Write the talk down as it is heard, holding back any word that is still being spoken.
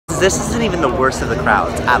this isn't even the worst of the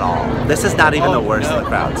crowds at all. This is not even the worst of the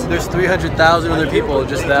crowds. There's 300,000 other people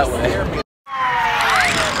just that way.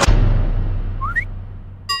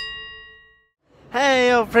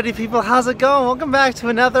 Hey, oh pretty people, how's it going? Welcome back to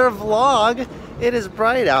another vlog. It is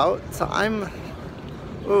bright out, so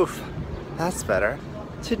oof, that's better.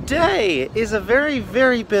 Today is a very,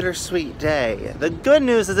 very bittersweet day. The good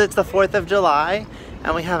news is it's the 4th of July,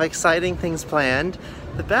 and we have exciting things planned.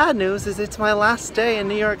 The bad news is it's my last day in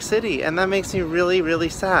New York City, and that makes me really, really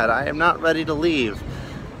sad. I am not ready to leave.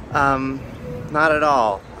 Not at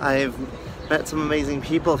all. I've met some amazing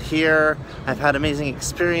people here. I've had amazing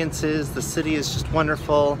experiences. The city is just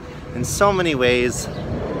wonderful in so many ways.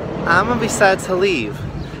 I'm gonna be sad to leave,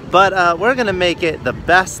 but we're gonna make it the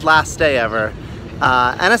best last day ever.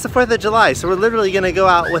 And it's the 4th of July, so we're literally gonna go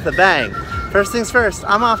out with a bang. First things first,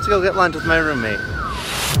 I'm off to go get lunch with my roommate.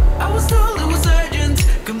 I was told it was urgent.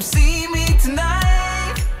 Come see me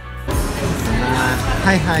tonight.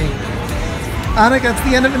 Hi. Annika, it's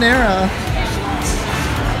the end of an era.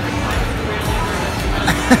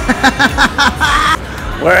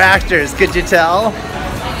 We're actors, could you tell?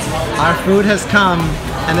 Our food has come,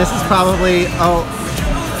 and this is probably, oh,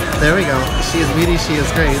 there we go. She is meaty, she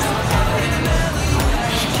is great.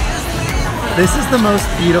 This is the most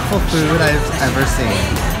beautiful food I've ever seen.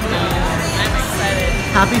 I'm excited.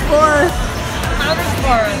 Happy 4th! Happy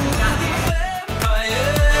 4th!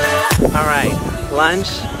 Alright,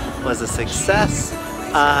 lunch was a success.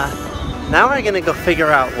 Now we're gonna go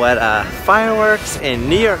figure out what fireworks in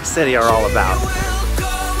New York City are all about.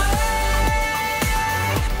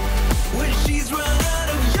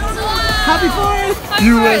 Happy 4th! Happy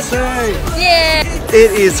USA! Yeah!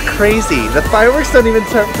 It is crazy. The fireworks don't even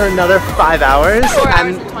start for another 5 hours. 4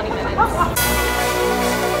 hours and 20 minutes.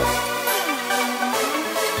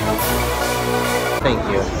 Thank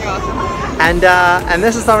you. You're welcome. And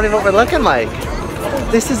this is already what we're looking like.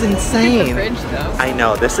 This is insane. The fridge, though. I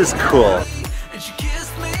know, this is cool. That's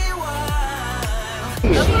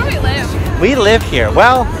where we live. We live here.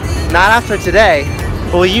 Well, not after today.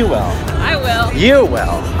 Well, you will. I will. You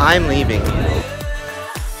will. I'm leaving.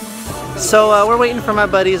 So we're waiting for my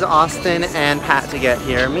buddies Austin and Pat to get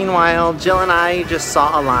here. Meanwhile, Jill and I just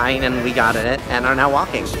saw a line and we got in it and are now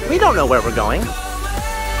walking. We don't know where we're going.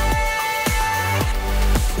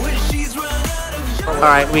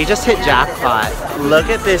 Alright, we just hit jackpot. Look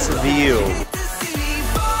at this view.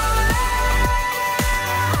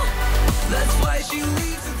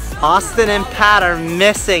 Austin and Pat are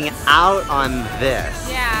missing out on this.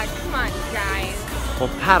 Yeah, come on, guys. Well,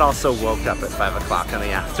 Pat also woke up at 5 o'clock in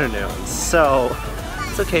the afternoon, so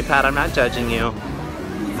it's okay, Pat, I'm not judging you.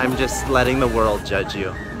 I'm just letting the world judge you.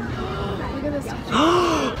 Look at this.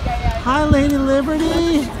 Hi, Lady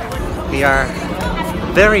Liberty! We are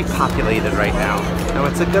very populated right now, and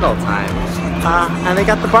it's a good old time. And they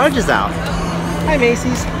got the barges out. Hi,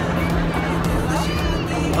 Macy's.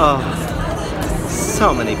 Oh,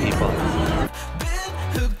 so many people.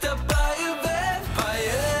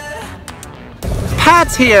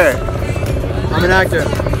 Pat's here! I'm an actor.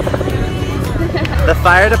 The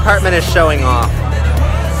fire department is showing off.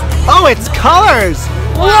 Oh, it's colors!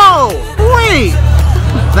 Whoa! Wait!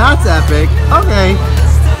 That's epic. Okay.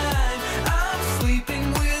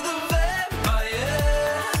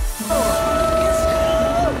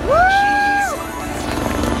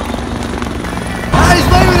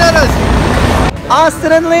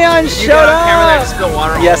 Austin and Leon showed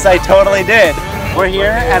up! Yes, I totally did. We're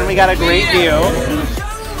here and we got a great view.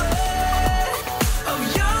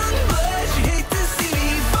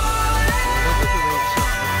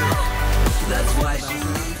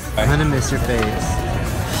 I'm gonna miss your face.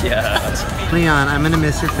 Yeah. Leon, I'm gonna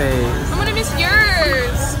miss your face. I'm gonna miss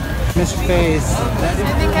yours. Miss your face.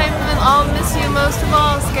 I think I'll miss you most of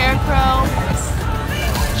all, Scarecrow.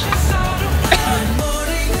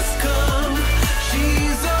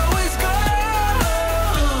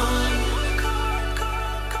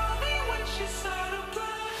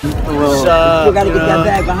 What's up? You gotta get that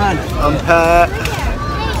bag behind. I'm Pat.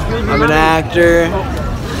 I'm an actor.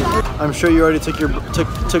 I'm sure you already took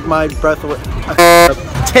my breath away.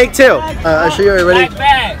 Take 2. I'm sure you're already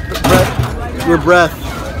ready. Your breath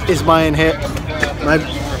is my inhale.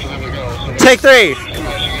 Take 3.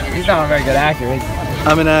 He's not a very good actor, is he?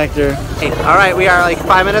 I'm an actor. All right, we are like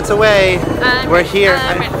 5 minutes away. We're here.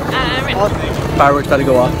 Fireworks about to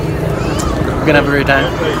go off. We're gonna have a great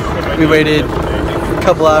time. We waited a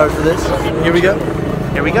couple hours for this. Here we go.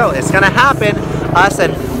 Here we go. It's gonna happen. Us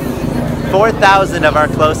and 4,000 of our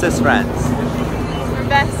closest friends. We're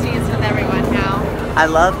besties with everyone now. I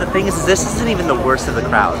love the thing is this isn't even the worst of the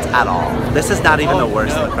crowds at all. This is not even the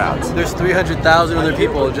worst of the crowds. There's 300,000 other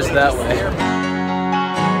people just that way.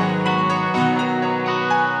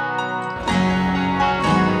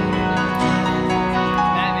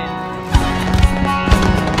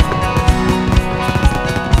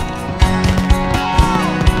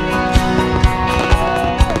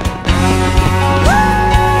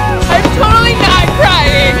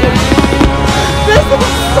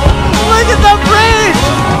 Look at the bridge!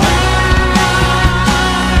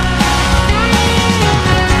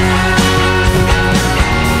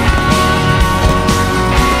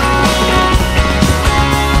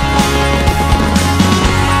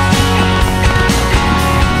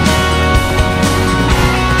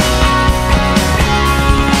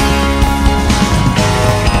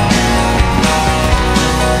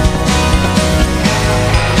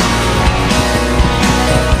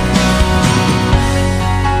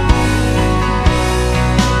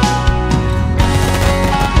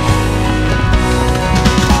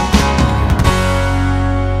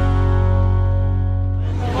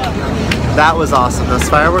 That was awesome. Those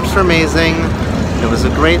fireworks were amazing. It was a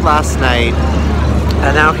great last night.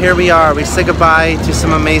 And now here we are. We say goodbye to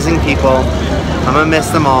some amazing people. I'm gonna miss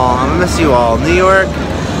them all. I'm gonna miss you all. New York,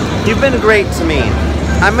 you've been great to me.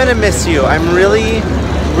 I'm gonna miss you. I'm really,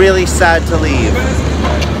 really sad to leave.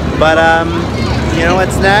 But you know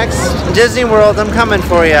what's next? Disney World, I'm coming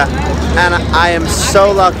for you. And I am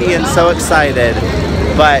so lucky and so excited.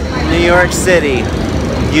 But New York City,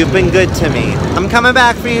 you've been good to me. I'm coming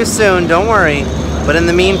back for you soon, don't worry. But in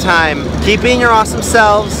the meantime, keep being your awesome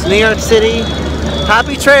selves. New York City,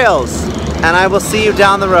 happy trails. And I will see you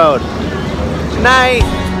down the road.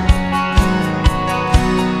 Night.